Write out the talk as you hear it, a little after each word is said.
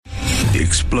The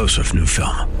explosive new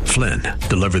film, Flynn,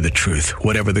 deliver the truth,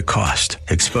 whatever the cost,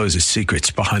 exposes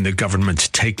secrets behind the government's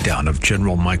takedown of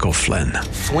General Michael Flynn.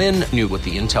 Flynn knew what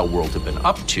the intel world had been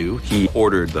up to. He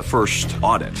ordered the first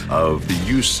audit of the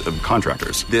use of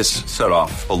contractors. This set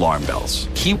off alarm bells.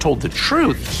 He told the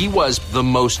truth. He was the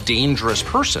most dangerous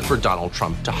person for Donald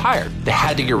Trump to hire. They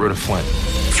had to get rid of Flynn.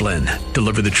 Flynn,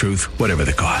 deliver the truth, whatever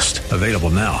the cost. Available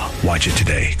now. Watch it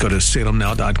today. Go to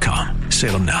salemnow.com.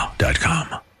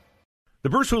 salemnow.com. The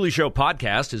Bruce Hooley Show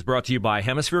podcast is brought to you by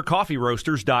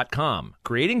HemisphereCoffeeRoasters.com.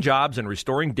 Creating jobs and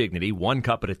restoring dignity one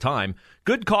cup at a time.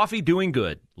 Good coffee doing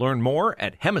good. Learn more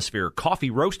at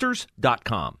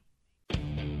HemisphereCoffeeRoasters.com.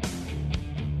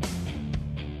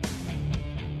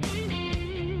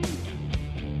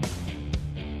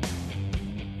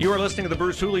 You are listening to The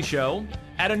Bruce Hooley Show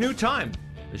at a new time.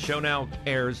 The show now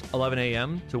airs 11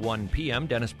 a.m. to 1 p.m.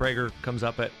 Dennis Prager comes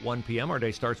up at 1 p.m. Our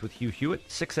day starts with Hugh Hewitt,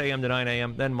 6 a.m. to 9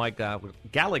 a.m. Then Mike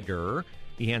Gallagher.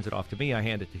 He hands it off to me. I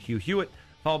hand it to Hugh Hewitt,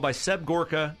 followed by Seb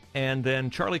Gorka, and then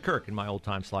Charlie Kirk in my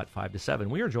old-time slot, 5 to 7.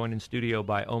 We are joined in studio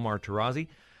by Omar Tarazi.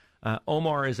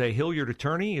 Omar is a Hilliard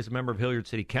attorney. He's a member of Hilliard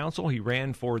City Council. He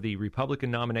ran for the Republican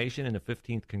nomination in the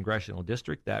 15th Congressional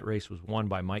District. That race was won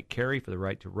by Mike Carey for the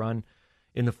right to run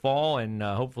in the fall and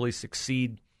hopefully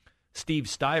succeed Steve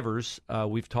Stivers.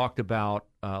 We've talked about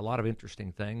a lot of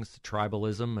interesting things,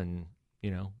 tribalism and,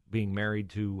 being married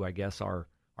to, I guess, our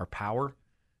power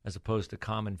as opposed to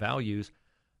common values.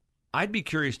 I'd be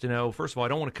curious to know, first of all, I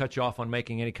don't want to cut you off on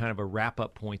making any kind of a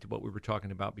wrap-up point to what we were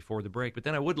talking about before the break, but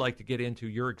then I would like to get into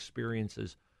your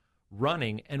experiences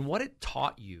running and what it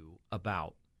taught you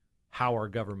about how our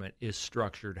government is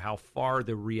structured, how far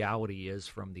the reality is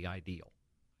from the ideal.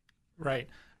 Right.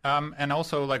 And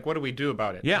also, what do we do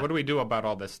about it? Yeah. What do we do about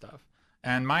all this stuff?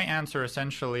 And my answer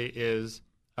essentially is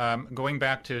going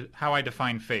back to how I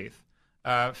define faith.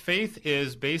 Faith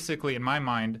is basically, in my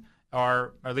mind,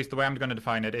 or at least the way I'm going to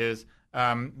define it, is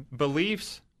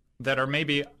beliefs that are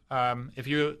maybe, if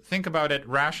you think about it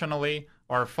rationally,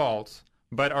 are false,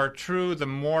 but are true the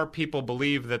more people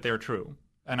believe that they're true.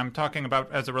 And I'm talking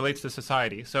about as it relates to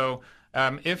society. So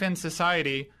if in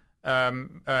society,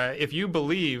 if you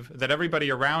believe that everybody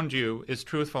around you is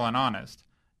truthful and honest,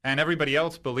 and everybody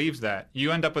else believes that,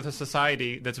 you end up with a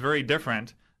society that's very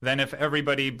different than if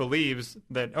everybody believes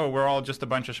that, we're all just a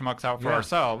bunch of schmucks out for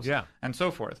ourselves, and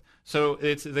so forth. So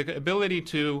it's the ability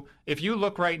to, if you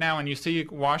look right now and you see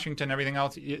Washington and everything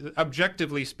else,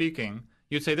 objectively speaking,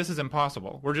 you'd say, this is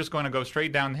impossible. We're just going to go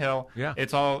straight downhill. Yeah.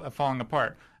 It's all falling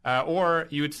apart. Or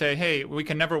you would say, hey, we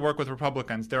can never work with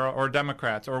Republicans or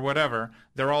Democrats or whatever.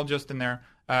 They're all just in their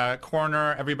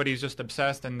corner. Everybody's just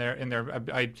obsessed in their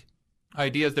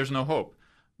ideas. There's no hope.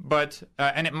 But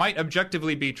and it might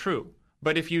objectively be true.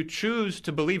 But if you choose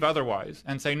to believe otherwise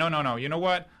and say, no, you know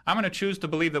what? I'm going to choose to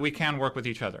believe that we can work with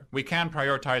each other. We can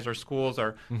prioritize our schools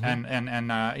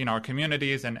and our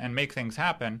communities and make things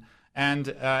happen. And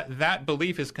that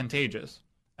belief is contagious.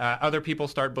 Other people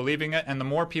start believing it, and the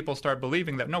more people start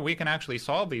believing that, no, we can actually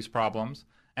solve these problems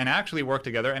and actually work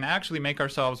together and actually make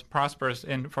ourselves prosperous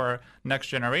for our next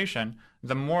generation,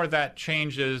 the more that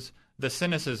changes the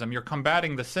cynicism. You're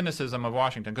combating the cynicism of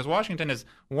Washington, because Washington is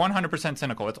 100%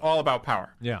 cynical. It's all about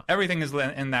power. Yeah. Everything is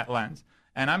in that lens.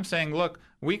 And I'm saying, look,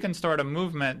 we can start a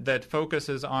movement that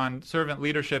focuses on servant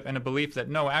leadership and a belief that,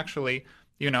 no, actually,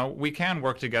 we can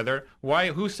work together.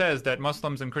 Who says that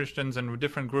Muslims and Christians and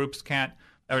different groups can't,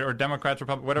 or Democrats,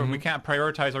 Republicans, whatever, we can't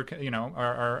prioritize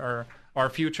our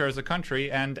future as a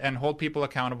country and hold people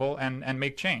accountable and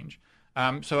make change.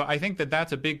 So I think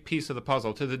that's a big piece of the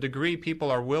puzzle. To the degree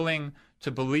people are willing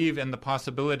to believe in the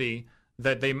possibility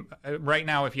that they, right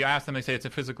now, if you ask them, they say it's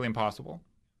physically impossible.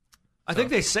 I think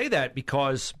they say that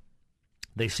because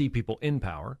they see people in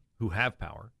power, who have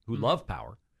power, who love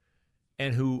power,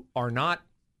 and who are not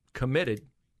committed,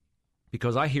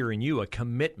 because I hear in you a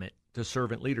commitment to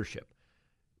servant leadership.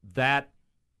 That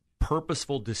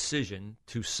purposeful decision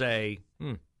to say,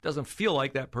 doesn't feel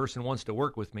like that person wants to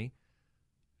work with me.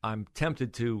 I'm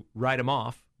tempted to write him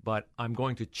off, but I'm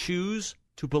going to choose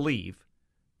to believe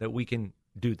that we can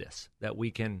do this, that we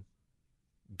can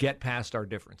get past our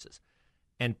differences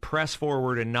and press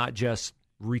forward and not just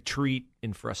retreat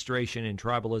in frustration and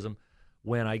tribalism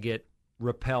when I get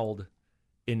repelled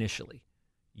initially.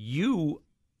 You,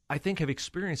 I think, have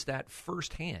experienced that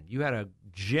firsthand. You had a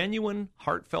genuine,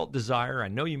 heartfelt desire. I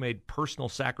know you made personal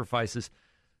sacrifices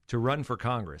to run for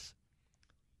Congress,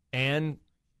 and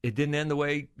it didn't end the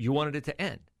way you wanted it to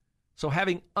end. So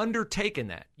having undertaken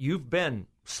that, you've been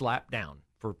slapped down,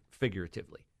 for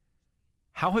figuratively.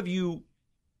 How have you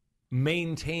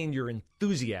maintained your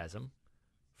enthusiasm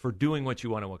for doing what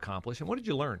you want to accomplish. And what did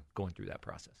you learn going through that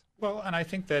process? Well, and I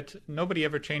think that nobody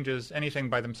ever changes anything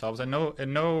by themselves, and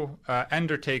no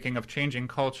undertaking of changing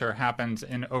culture happens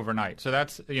in overnight. So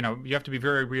that's, you have to be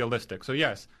very realistic. So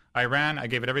yes, I ran, I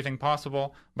gave it everything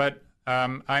possible, but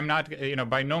I'm not,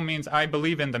 by no means, I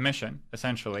believe in the mission,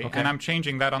 essentially, and I'm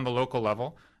changing that on the local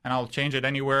level, and I'll change it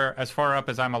anywhere as far up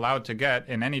as I'm allowed to get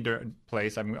in any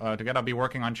place I'm allowed to get. I'll be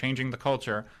working on changing the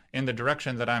culture in the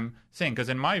direction that I'm seeing. Because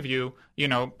in my view,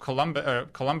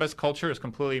 Columbus culture is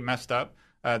completely messed up.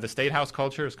 The State House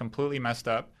culture is completely messed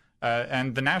up,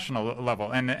 and the national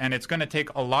level. And it's going to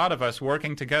take a lot of us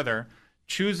working together,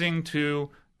 choosing to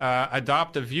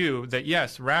adopt a view that,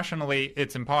 yes, rationally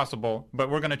it's impossible, but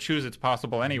we're going to choose it's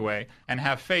possible anyway, and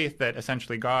have faith that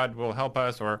essentially God will help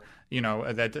us, or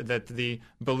that the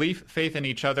belief, faith in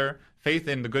each other, faith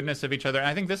in the goodness of each other. And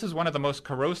I think this is one of the most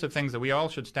corrosive things that we all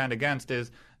should stand against, is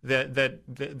that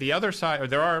the other side, or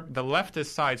the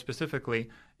leftist side specifically,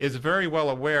 is very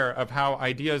well aware of how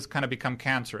ideas kind of become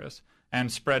cancerous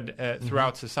and spread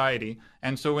throughout society.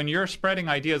 And so when you're spreading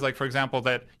ideas like, for example,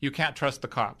 that you can't trust the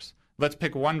cops. Let's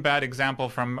pick one bad example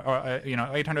from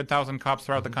 800,000 cops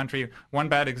throughout the country. One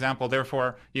bad example,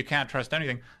 therefore you can't trust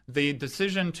anything. The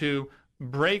decision to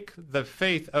break the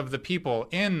faith of the people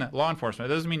in law enforcement,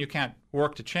 it doesn't mean you can't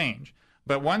work to change.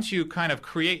 But once you kind of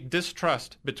create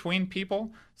distrust between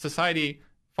people, society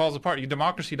falls apart.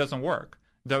 Democracy doesn't work.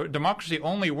 The democracy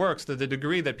only works to the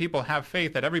degree that people have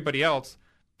faith that everybody else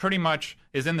pretty much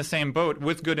is in the same boat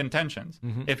with good intentions.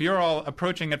 If you're all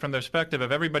approaching it from the perspective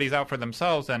of everybody's out for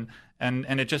themselves and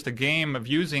it's just a game of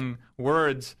using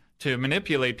words to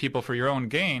manipulate people for your own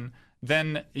gain,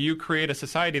 then you create a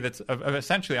society that's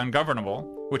essentially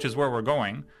ungovernable, which is where we're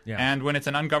going. Yeah. And when it's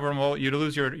an ungovernable, you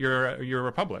lose your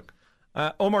republic.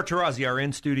 Omar Tarazi, our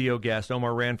in-studio guest.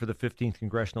 Omar ran for the 15th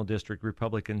Congressional District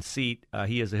Republican seat.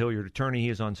 He is a Hilliard attorney. He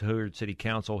is on Hilliard City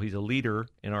Council. He's a leader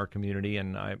in our community,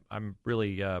 and I'm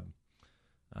really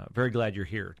very glad you're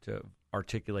here to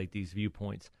articulate these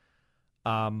viewpoints.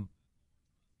 I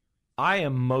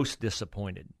am most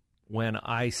disappointed when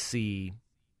I see,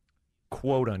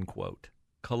 quote-unquote,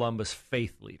 Columbus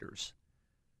faith leaders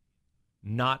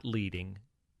not leading,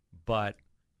 but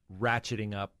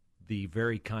ratcheting up the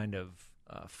very kind of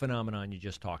phenomenon you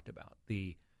just talked about,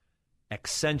 the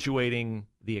accentuating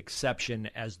the exception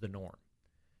as the norm.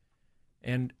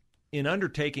 And in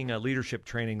undertaking a leadership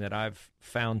training that I've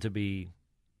found to be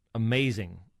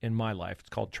amazing in my life, it's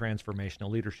called Transformational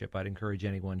Leadership. I'd encourage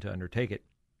anyone to undertake it.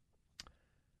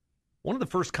 One of the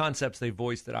first concepts they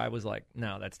voiced that I was like,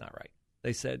 no, that's not right.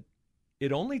 They said,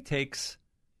 it only takes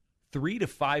 3 to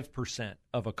 5%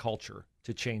 of a culture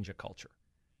to change a culture.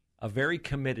 A very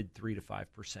committed 3 to 5%.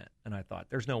 And I thought,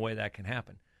 there's no way that can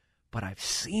happen. But I've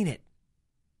seen it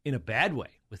in a bad way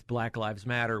with Black Lives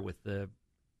Matter, with the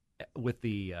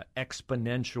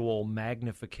exponential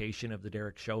magnification of the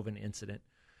Derek Chauvin incident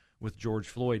with George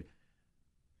Floyd.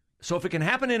 So if it can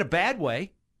happen in a bad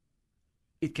way,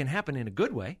 it can happen in a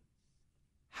good way.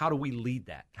 How do we lead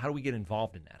that? How do we get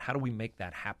involved in that? How do we make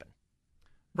that happen?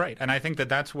 Right. And I think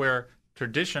that's where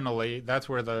traditionally, that's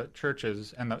where the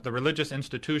churches and the religious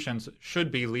institutions should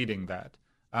be leading that.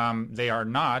 They are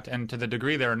not, and to the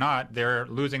degree they're not, they're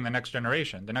losing the next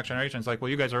generation. The next generation is like, well,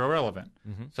 you guys are irrelevant.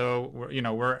 So,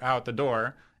 we're out the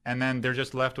door, and then they're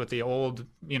just left with the old,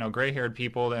 gray-haired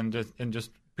people and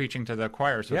just preaching to the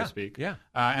choir, so to speak. Yeah.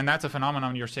 And that's a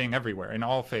phenomenon you're seeing everywhere in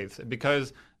all faiths,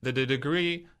 because the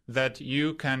degree that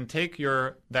you can take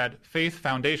that faith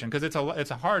foundation, because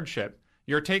it's a hardship.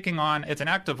 You're taking on, it's an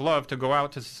act of love to go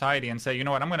out to society and say, you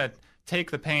know what, I'm going to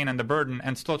take the pain and the burden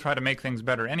and still try to make things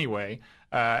better anyway,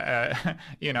 and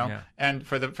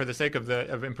for the sake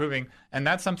of improving. And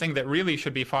that's something that really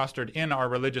should be fostered in our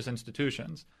religious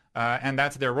institutions. And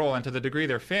that's their role. And to the degree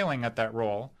they're failing at that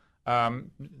role,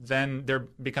 then they're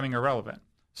becoming irrelevant.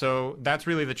 So that's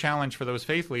really the challenge for those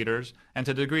faith leaders. And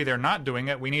to the degree they're not doing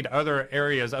it, we need other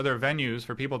areas, other venues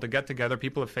for people to get together,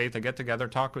 people of faith to get together,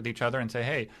 talk with each other and say,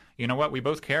 hey, you know what? We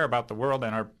both care about the world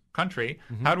and our country.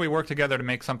 How do we work together to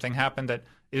make something happen that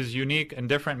is unique and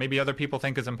different? Maybe other people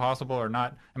think is impossible or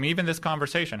not. I mean, even this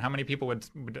conversation, how many people would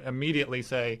immediately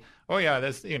say, oh, yeah,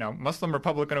 this, Muslim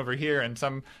Republican over here and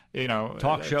some,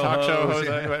 talk show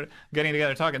host getting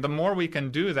together talking. The more we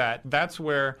can do that, that's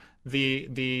where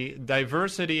the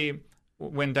diversity,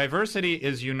 when diversity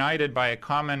is united by a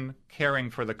common caring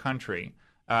for the country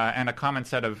and a common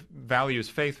set of values,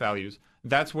 faith values,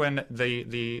 that's when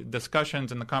the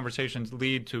discussions and the conversations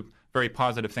lead to very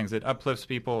positive things. It uplifts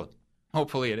people.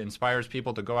 Hopefully it inspires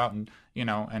people to go out and,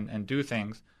 and do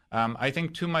things. I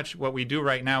think too much what we do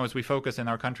right now is we focus in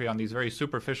our country on these very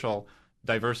superficial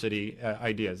diversity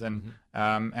ideas,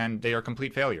 and they are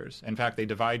complete failures. In fact, they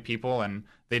divide people, and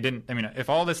they didn't. I mean, if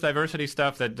all this diversity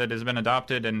stuff that has been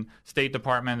adopted in State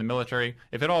Department and the military,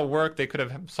 if it all worked, they could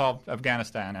have solved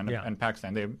Afghanistan and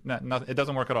Pakistan. It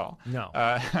doesn't work at all. No,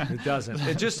 it doesn't.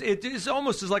 It is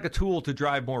almost as like a tool to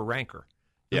drive more rancor.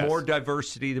 The more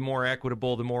diversity, the more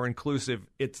equitable, the more inclusive.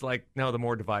 It's like, no, the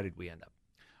more divided we end up.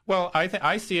 Well,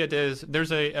 I see it as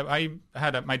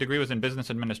my degree was in business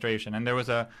administration, and there was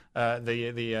the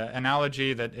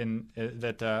analogy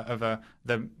that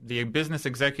the business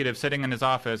executive sitting in his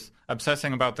office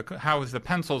obsessing about how the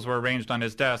pencils were arranged on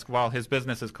his desk while his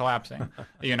business is collapsing.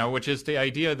 Which is the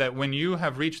idea that when you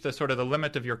have reached the sort of the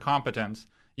limit of your competence,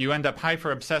 you end up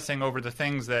hyper obsessing over the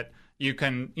things that you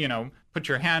can, put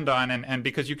your hand on, and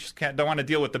because you just don't want to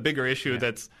deal with the bigger issue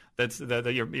that's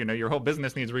your whole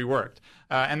business needs reworked,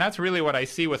 and that's really what I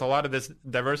see with a lot of this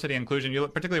diversity inclusion.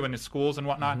 Particularly when it's schools and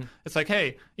whatnot, it's like,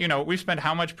 hey, we spend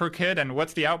how much per kid, and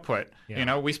what's the output?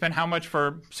 We spend how much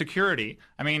for security?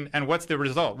 I mean, and what's the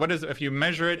result? What is if you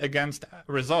measure it against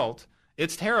result?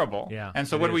 It's terrible. Yeah, and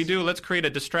so what do we do? Let's create a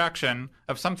distraction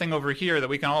of something over here that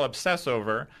we can all obsess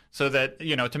over so that,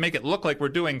 to make it look like we're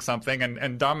doing something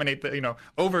and dominate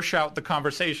overshout the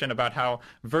conversation about how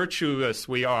virtuous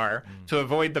we are to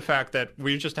avoid the fact that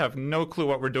we just have no clue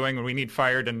what we're doing and we need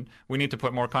fired and we need to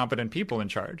put more competent people in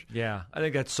charge. Yeah, I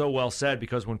think that's so well said,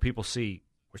 because when people see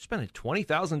we're spending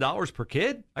 $20,000 per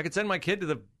kid, I could send my kid to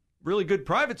the really good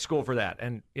private school for that.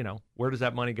 And, where does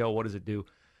that money go? What does it do?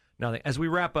 Nothing. As we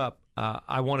wrap up,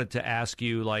 I wanted to ask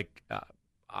you,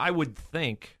 I would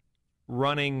think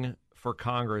running for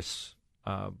Congress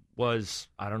was,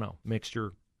 I don't know,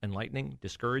 mixture, enlightening,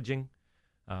 discouraging.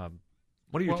 What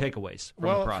are your takeaways from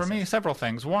the process? For me, several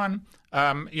things. One,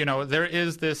 there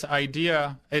is this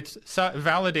idea, it's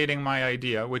validating my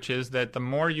idea, which is that the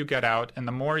more you get out and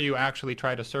the more you actually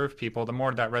try to serve people, the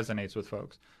more that resonates with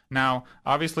folks. Now,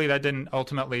 obviously, that didn't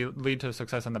ultimately lead to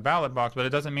success in the ballot box, but it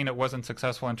doesn't mean it wasn't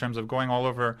successful in terms of going all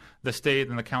over the state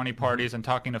and the county parties and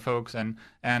talking to folks, and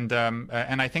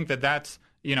I think that's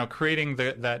creating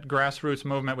that grassroots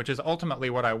movement, which is ultimately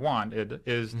what I want. It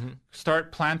is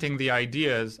start planting the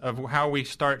ideas of how we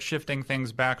start shifting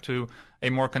things back to a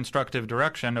more constructive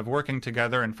direction of working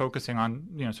together and focusing on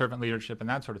servant leadership and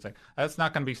that sort of thing. That's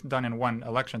not going to be done in one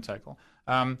election cycle.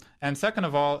 And second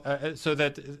of all, so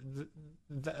that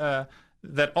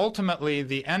ultimately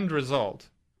the end result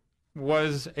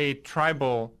was a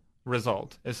tribal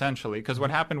result, essentially, because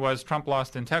what happened was Trump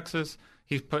lost in Texas.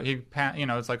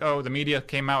 It's like, the media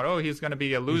came out, he's going to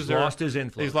be a loser. He's lost his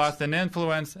influence. He's lost an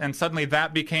influence, and suddenly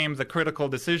that became the critical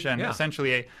decision. Yeah.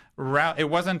 Essentially, it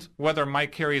wasn't whether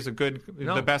Mike Carey is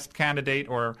the best candidate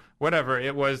or whatever.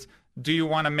 It was, do you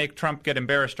want to make Trump get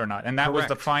embarrassed or not? And that was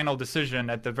the final decision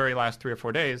at the very last 3 or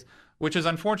 4 days, which is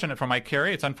unfortunate for Mike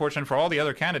Carey. It's unfortunate for all the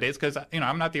other candidates because,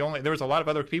 I'm not the only. There was a lot of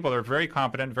other people that are very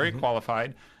competent, very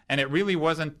qualified, and it really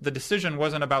wasn't. The decision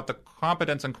wasn't about the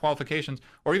competence and qualifications,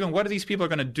 or even what these people are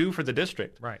going to do for the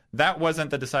district. Right. That wasn't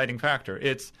the deciding factor.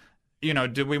 It's,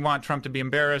 do we want Trump to be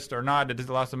embarrassed or not? Did he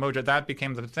lost the mojo? That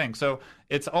became the thing. So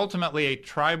it's ultimately a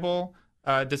tribal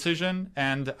decision,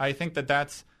 and I think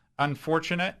that's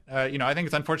unfortunate. I think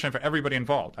it's unfortunate for everybody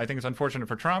involved. I think it's unfortunate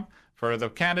for Trump, for the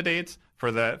candidates,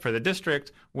 for the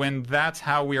district, when that's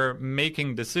how we are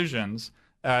making decisions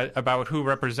about who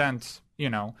represents,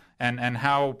 and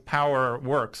how power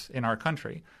works in our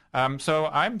country. So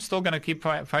I'm still going to keep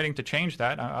fighting to change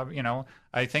that.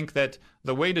 I think that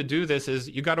the way to do this is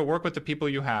you got to work with the people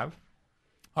you have.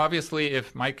 Obviously,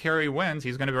 if Mike Carey wins,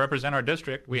 he's going to represent our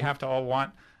district. We have to all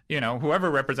want whoever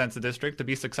represents the district to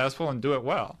be successful and do it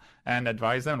well and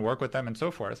advise them and work with them and so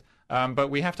forth. But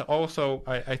we have to also,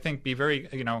 I think, be very,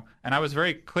 and I was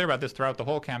very clear about this throughout the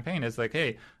whole campaign, is like,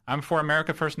 hey, I'm for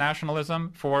America First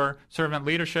nationalism, for servant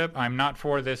leadership. I'm not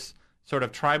for this sort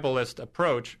of tribalist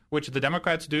approach, which the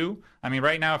Democrats do. I mean,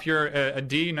 right now, if you're a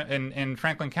dean in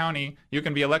Franklin County, you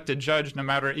can be elected judge no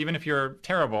matter, even if you're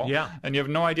terrible, and you have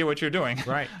no idea what you're doing.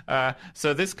 Right.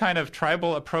 So this kind of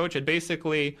tribal approach, it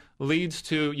basically leads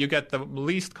to you get the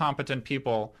least competent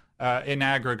people in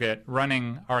aggregate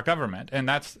running our government, and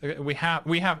that's we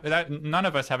have that. None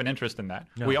of us have an interest in that.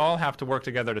 No. We all have to work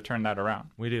together to turn that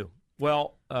around. We do.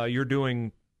 Well, you're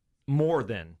doing more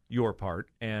than your part,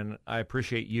 and I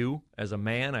appreciate you as a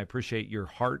man. I appreciate your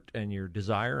heart and your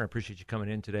desire. I appreciate you coming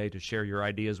in today to share your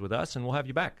ideas with us, and we'll have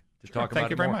you back to talk about it more. Thank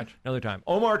you very much. Another time.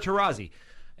 Omar Tarazi,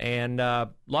 and a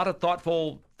lot of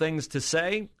thoughtful things to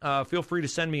say. Feel free to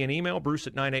send me an email,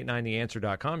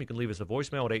 bruce@989theanswer.com. You can leave us a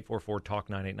voicemail at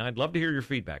 844-TALK-989. Love to hear your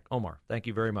feedback. Omar, thank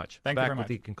you very much. Thank you very much. Back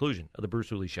with the conclusion of the Bruce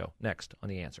Hooley Show next on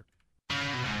The Answer.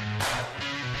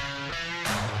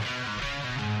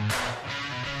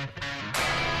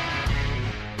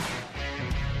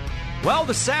 Well,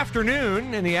 this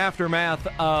afternoon, in the aftermath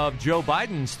of Joe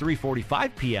Biden's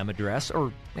 3:45 p.m. address,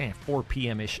 or 4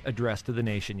 p.m.-ish address to the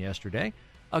nation yesterday,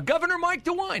 Governor Mike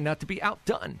DeWine, not to be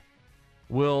outdone,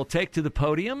 will take to the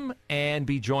podium and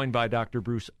be joined by Dr.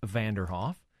 Bruce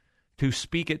Vanderhoff to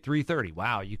speak at 3:30.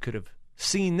 Wow, you could have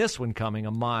seen this one coming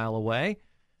a mile away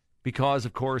because,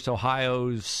 of course,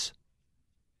 Ohio's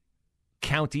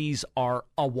counties are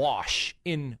awash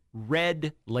in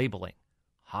red labeling,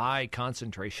 high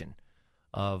concentration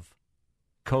of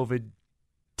COVID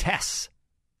tests,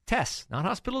 not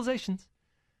hospitalizations,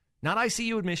 not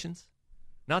ICU admissions,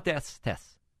 not deaths,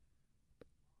 tests.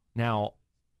 Now,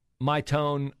 my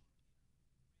tone,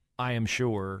 I am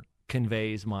sure,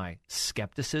 conveys my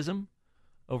skepticism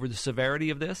over the severity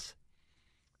of this.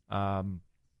 I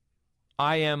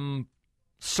am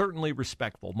certainly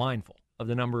respectful, mindful of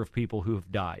the number of people who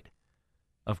have died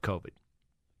of COVID.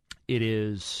 It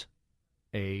is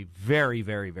a very,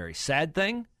 very, very sad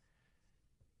thing,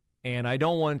 and I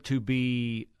don't want to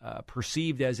be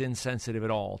perceived as insensitive at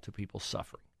all to people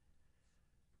suffering.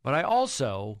 But I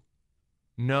also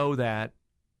know that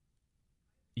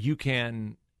you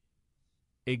can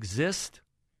exist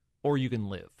or you can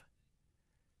live.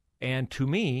 And to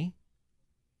me,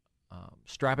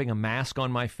 strapping a mask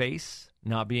on my face,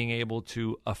 not being able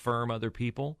to affirm other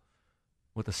people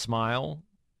with a smile,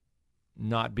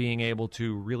 not being able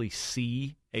to really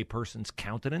see a person's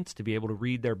countenance, to be able to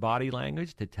read their body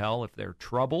language, to tell if they're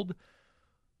troubled,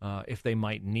 if they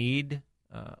might need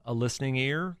a listening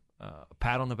ear, a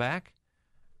pat on the back.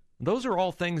 Those are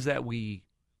all things that we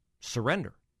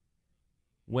surrender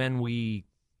when we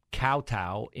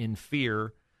kowtow in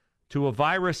fear to a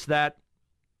virus that,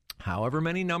 however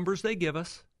many numbers they give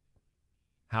us,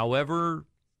 however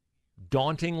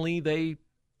dauntingly they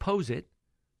pose it,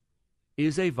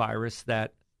 is a virus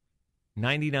that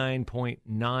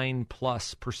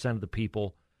 99.9+% of the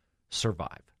people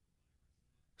survive.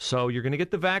 So you're going to get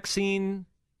the vaccine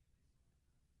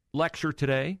lecture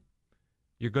today.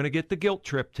 You're going to get the guilt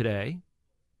trip today.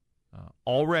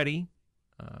 Already,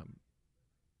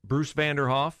 Bruce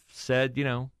Vanderhoff said,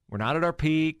 we're not at our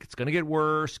peak. It's going to get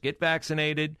worse. Get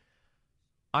vaccinated.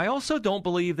 I also don't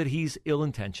believe that he's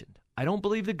ill-intentioned. I don't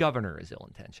believe the governor is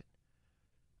ill-intentioned.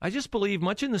 I just believe,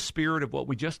 much in the spirit of what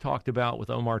we just talked about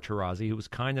with Omar Tarazi, who was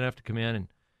kind enough to come in and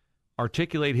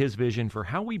articulate his vision for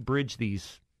how we bridge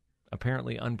these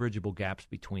apparently unbridgeable gaps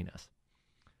between us.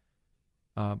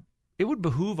 It would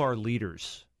behoove our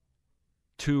leaders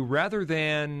to, rather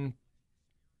than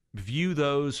view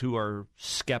those who are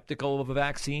skeptical of a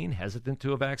vaccine, hesitant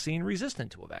to a vaccine,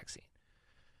 resistant to a vaccine,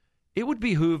 it would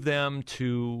behoove them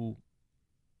to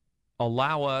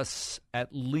allow us at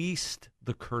least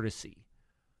the courtesy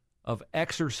of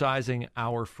exercising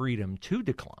our freedom to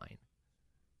decline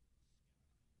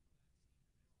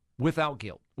without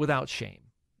guilt, without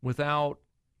shame, without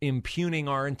impugning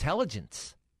our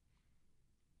intelligence.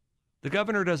 The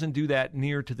governor doesn't do that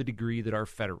near to the degree that our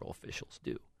federal officials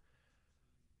do.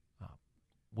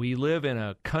 We live in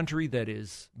a country that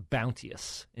is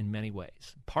bounteous in many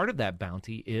ways. Part of that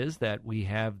bounty is that we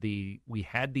had the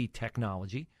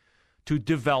technology to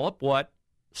develop what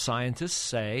scientists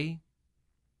say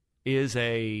is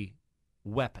a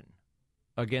weapon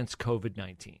against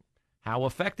COVID-19. How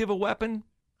effective a weapon?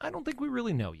 I don't think we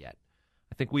really know yet.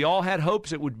 I think we all had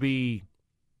hopes it would be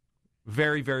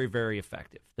very, very, very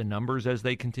effective. The numbers as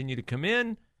they continue to come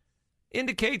in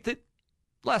indicate that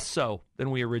less so than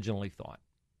we originally thought.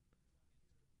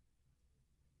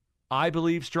 I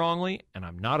believe strongly, and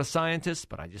I'm not a scientist,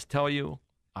 but I just tell you,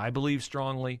 I believe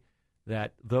strongly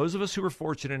that those of us who are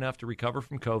fortunate enough to recover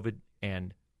from COVID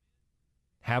and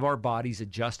have our bodies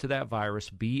adjust to that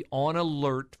virus, be on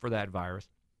alert for that virus,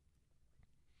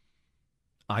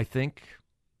 I think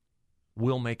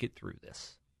we'll make it through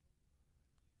this.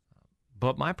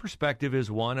 But my perspective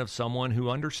is one of someone who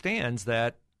understands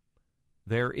that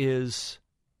there is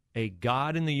a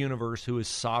God in the universe who is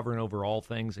sovereign over all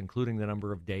things, including the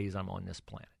number of days I'm on this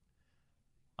planet.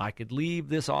 I could leave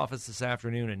this office this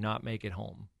afternoon and not make it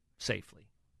home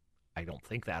safely. I don't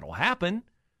think that'll happen,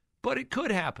 but it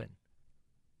could happen.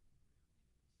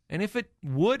 And if it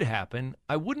would happen,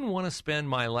 I wouldn't want to spend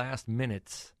my last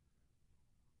minutes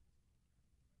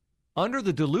under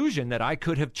the delusion that I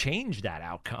could have changed that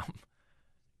outcome.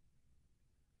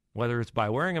 Whether it's by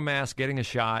wearing a mask, getting a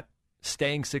shot,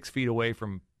 staying 6 feet away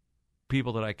from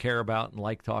people that I care about and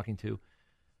like talking to,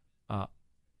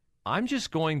 I'm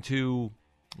just going to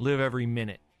live every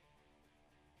minute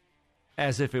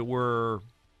as if it were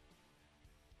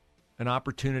an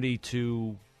opportunity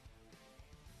to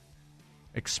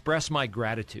express my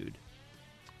gratitude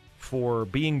for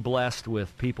being blessed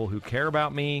with people who care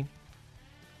about me,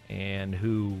 and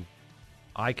who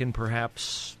I can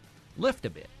perhaps lift a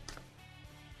bit.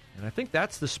 And I think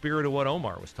that's the spirit of what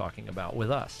Omar was talking about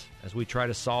with us as we try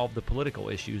to solve the political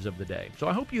issues of the day. So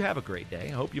I hope you have a great day.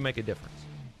 I hope you make a difference.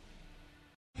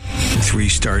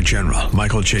 3-star General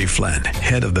Michael J. Flynn,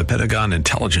 head of the Pentagon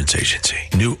Intelligence Agency,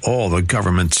 knew all the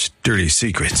government's dirty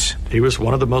secrets. He was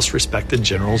one of the most respected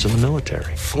generals in the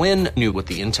military. Flynn knew what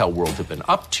the intel world had been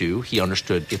up to. He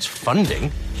understood its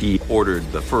funding. He ordered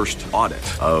the first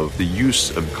audit of the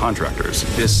use of contractors.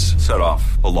 This set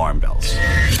off alarm bells.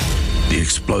 The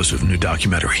explosive new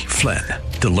documentary, Flynn,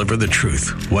 Deliver the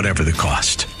Truth, Whatever the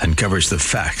Cost, uncovers the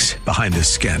facts behind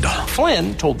this scandal.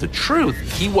 Flynn told the truth.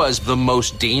 He was the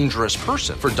most dangerous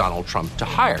person for Donald Trump to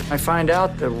hire. I find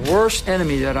out the worst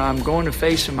enemy that I'm going to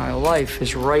face in my life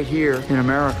is right here in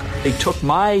America. They took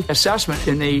my assessment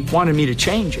and they wanted me to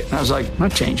change it. And I was like, I'm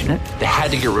not changing it. They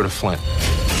had to get rid of Flynn.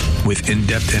 With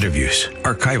in-depth interviews,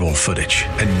 archival footage,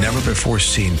 and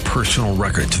never-before-seen personal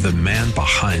records of the man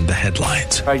behind the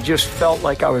headlines. I just felt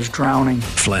like I was drowning.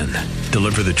 Flynn,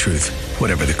 Deliver the Truth,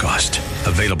 Whatever the Cost.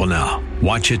 Available now.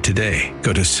 Watch it today.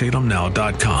 Go to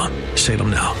salemnow.com.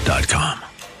 salemnow.com.